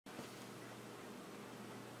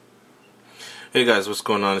Hey guys, what's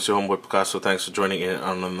going on? It's your homeboy Picaso. Thanks for joining in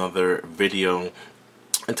on another video.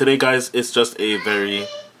 And today, guys, it's just a very...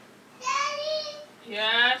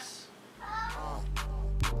 Yes.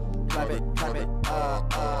 Clap it, clap it,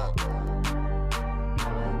 clap it,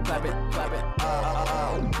 clap it, clap it, clap it,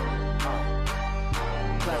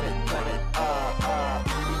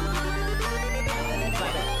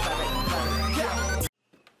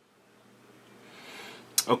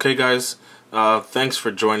 Okay, guys, thanks for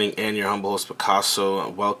joining in. Your humble host Picaso.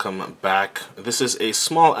 Welcome back. This is a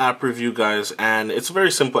small app review, guys, and it's a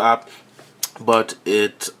very simple app, but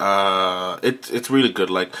it's really good.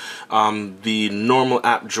 Like the normal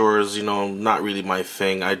app drawers, not really my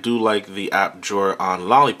thing. I do like the app drawer on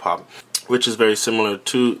Lollipop, which is very similar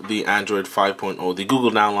to the Android 5.0, the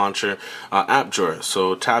Google Now Launcher app drawer.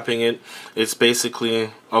 So tapping it, it's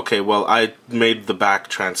basically, okay, well, I made the back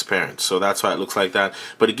transparent, so that's why it looks like that,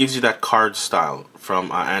 but it gives you that card style from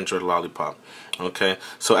Android Lollipop. Okay,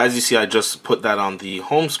 so as you see, I just put that on the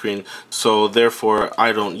home screen, so therefore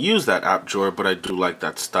I don't use that app drawer, but I do like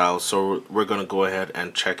that style. So we're gonna go ahead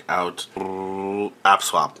and check out App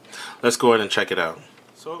Swap. Let's go ahead and check it out.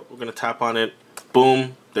 So we're gonna tap on it.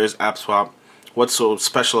 Boom, there's App Swap. What's so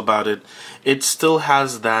special about it? It still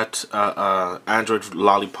has that Android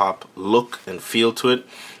Lollipop look and feel to it,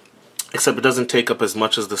 except it doesn't take up as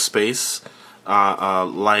much as the space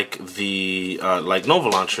like Nova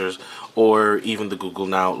launchers or even the Google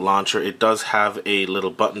Now launcher. It does have a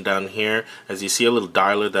little button down here, as you see, a little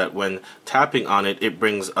dialer that when tapping on it, it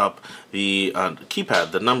brings up the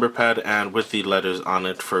keypad, the number pad, and with the letters on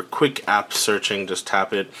it for quick app searching. Just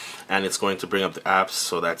tap it and it's going to bring up the apps.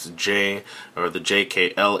 So that's J, or the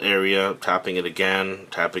JKL area. Tapping it again,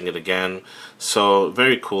 tapping it again. So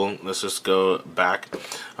very cool. Let's just go back.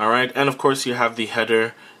 Alright, and of course you have the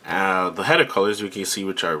header. The header colors you can see,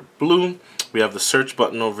 which are blue. We have the search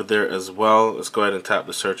button over there as well. Let's go ahead and tap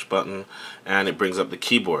the search button and it brings up the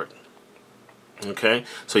keyboard. Okay,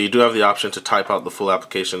 so you do have the option to type out the full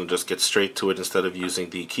application and just get straight to it instead of using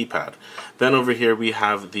the keypad. Then over here we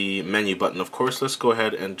have the menu button. Of course, let's go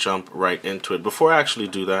ahead and jump right into it. Before I actually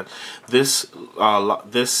do that, this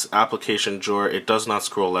application drawer, it does not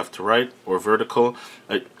scroll left to right or vertical.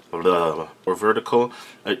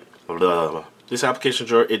 This application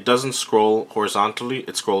drawer, it doesn't scroll horizontally,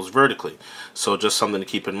 it scrolls vertically. So just something to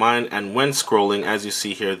keep in mind. And when scrolling, as you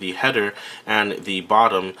see here, the header and the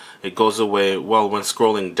bottom, it goes away, well, when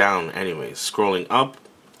scrolling down anyways. Scrolling up,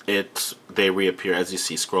 they reappear, as you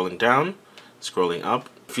see. Scrolling down, scrolling up.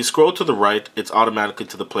 If you scroll to the right, it's automatically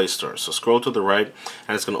to the Play Store. So scroll to the right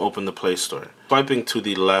and it's going to open the Play Store. Swiping to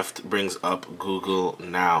the left brings up Google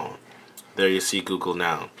Now. There you see Google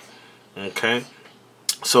Now. Okay.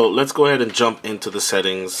 So let's go ahead and jump into the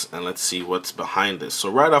settings and let's see what's behind this. So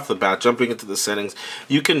right off the bat, jumping into the settings,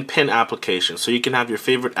 you can pin applications. So you can have your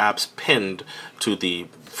favorite apps pinned to the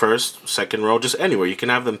first, second row, just anywhere. You can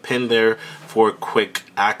have them pinned there for quick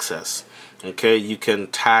access. Okay, you can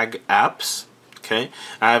tag apps. Okay,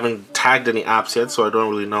 I haven't tagged any apps yet, so I don't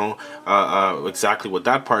really know exactly what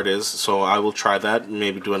that part is. So I will try that,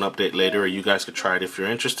 maybe do an update later, or you guys could try it if you're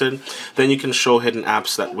interested. Then you can show hidden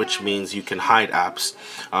apps, which means you can hide apps,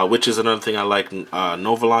 which is another thing I like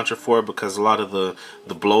Nova Launcher for, because a lot of the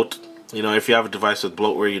bloat, if you have a device with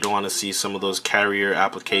bloatware, you don't want to see some of those carrier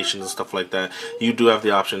applications and stuff like that. You do have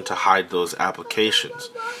the option to hide those applications.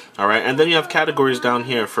 Alright, and then you have categories down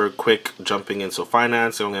here for quick jumping in. So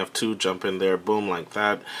finance, you only have 2, jump in there, boom, like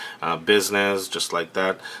that. Business, just like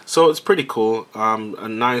that. So it's pretty cool. A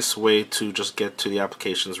nice way to just get to the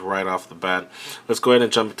applications right off the bat. Let's go ahead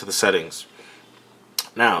and jump into the settings.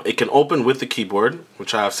 Now, it can open with the keyboard,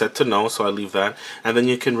 which I have set to no, so I leave that. And then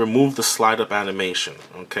you can remove the slide up animation,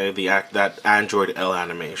 okay, that Android L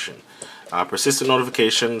animation. Persistent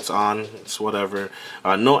notifications on, it's whatever.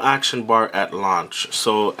 No action bar at launch.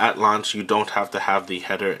 So at launch, you don't have to have the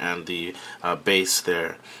header and the base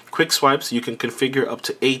there. Quick swipes, you can configure up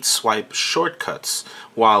to 8 swipe shortcuts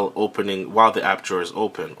while the app drawer is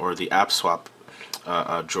open, or the app swap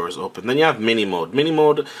drawers open. Then you have mini mode. Mini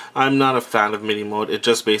mode, I'm not a fan of mini mode. It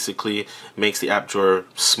just basically makes the app drawer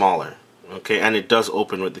smaller. Okay, and it does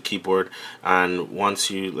open with the keyboard. And once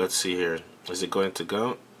you, let's see here, is it going to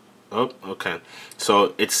go? Oh, okay.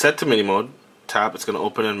 So it's set to mini mode. tap, it's going to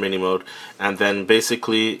open in mini mode, and then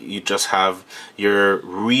basically you just have your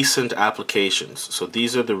recent applications. So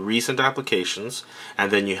these are the recent applications,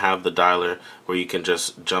 and then you have the dialer where you can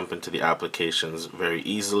just jump into the applications very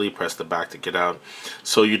easily, press the back to get out.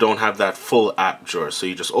 So you don't have that full app drawer. So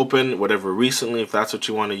you just open whatever recently, if that's what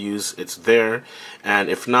you want to use, it's there. And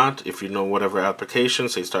if not, if you know whatever application,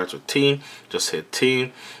 say it starts with T, just hit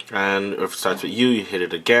T, and if it starts with U, you hit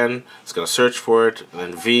it again. It's going to search for it, and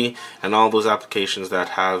then V, and all those applications that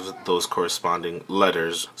have those corresponding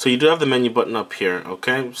letters. So you do have the menu button up here,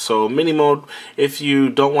 okay? So mini mode, if you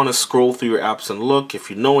don't want to scroll through your apps and look, if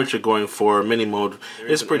you know what you're going for, mini mode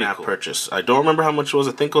is pretty cool. Purchase. I don't remember how much it was.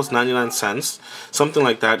 I think it was 99 cents, something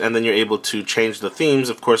like that, and then you're able to change the themes.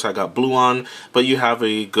 Of course, I got blue on, but you have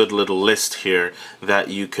a good little list here that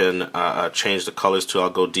you can change the colors to. I'll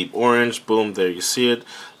go deep orange. Boom, there you see it.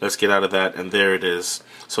 Let's get out of that, and there it is.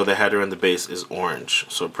 So the header and the base is orange.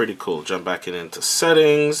 So pretty cool. Jump back into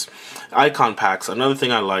settings. Icon packs. Another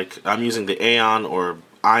thing I like, I'm using the Aeon or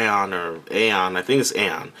Ion or Aeon. I think it's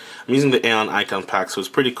Aeon. I'm using the Aeon icon pack, so it's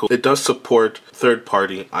pretty cool. It does support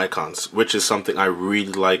third-party icons, which is something I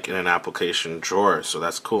really like in an application drawer, so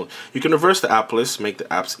that's cool. You can reverse the app list, make the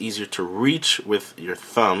apps easier to reach with your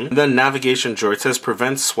thumb. And then navigation drawer. It says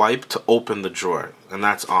prevent swipe to open the drawer, and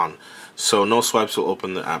that's on. So no swipes will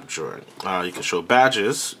open the app drawer. You can show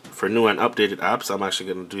badges for new and updated apps. I'm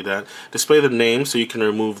actually going to do that. Display the name, so you can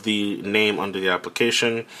remove the name under the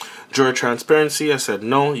application. Drawer transparency, I said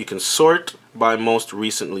no. You can sort by most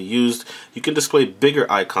recently used. You can display bigger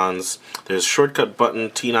icons. There's shortcut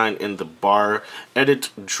button T9 in the bar.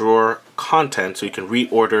 Edit drawer content, so you can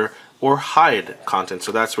reorder or hide content.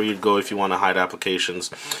 So that's where you'd go if you want to hide applications.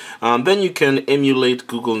 Then you can emulate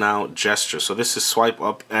Google Now gesture. So this is swipe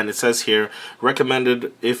up, and it says here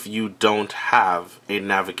recommended if you don't have a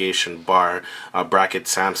navigation bar, bracket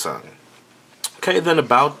Samsung. Okay, then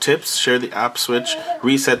about tips, share the app switch,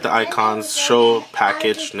 reset the icons, show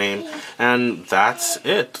package name, and that's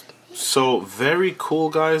it. So very cool,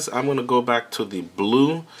 guys. I'm gonna go back to the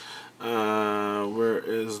blue. Where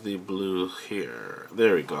is the blue here?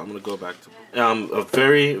 There we go. I'm gonna go back to a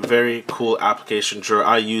very, very cool application drawer.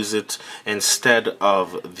 I use it instead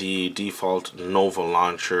of the default Nova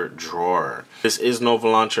Launcher drawer. This is Nova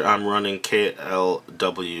Launcher. I'm running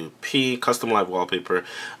KLWP, Custom Live Wallpaper.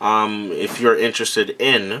 If you're interested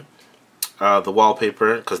in the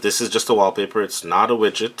wallpaper, because this is just a wallpaper, it's not a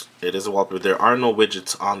widget, it is a wallpaper. There are no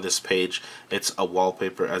widgets on this page. It's a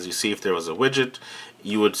wallpaper. As you see, if there was a widget,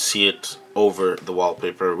 you would see it over the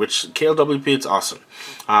wallpaper, which KLWP, it's awesome.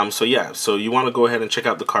 So yeah, so you want to go ahead and check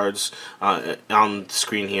out the cards on the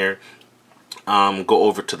screen here. Go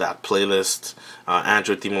over to that playlist,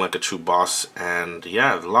 Android theme like a true boss, and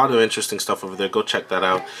yeah, a lot of interesting stuff over there. Go check that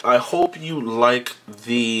out. I hope you like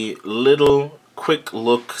the little quick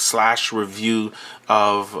look / review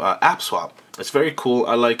of App Swap. It's very cool.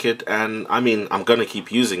 I like it, and I mean, I'm gonna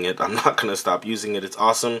keep using it. I'm not gonna stop using it. It's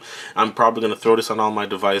awesome. I'm probably gonna throw this on all my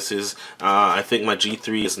devices. I think my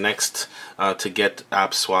G3 is next to get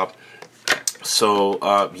App Swap. So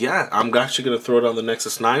yeah, I'm actually gonna throw it on the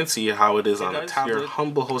Nexus 9, see how it is on a tablet. Your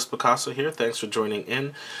humble host Picaso here. Thanks for joining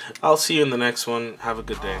in. I'll see you in the next one. Have a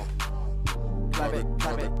good day. Clap it,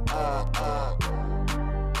 clap it, clap it,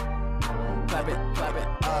 clap it, clap it, clap it,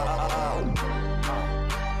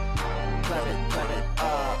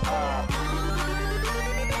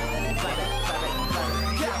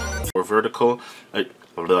 Or vertical.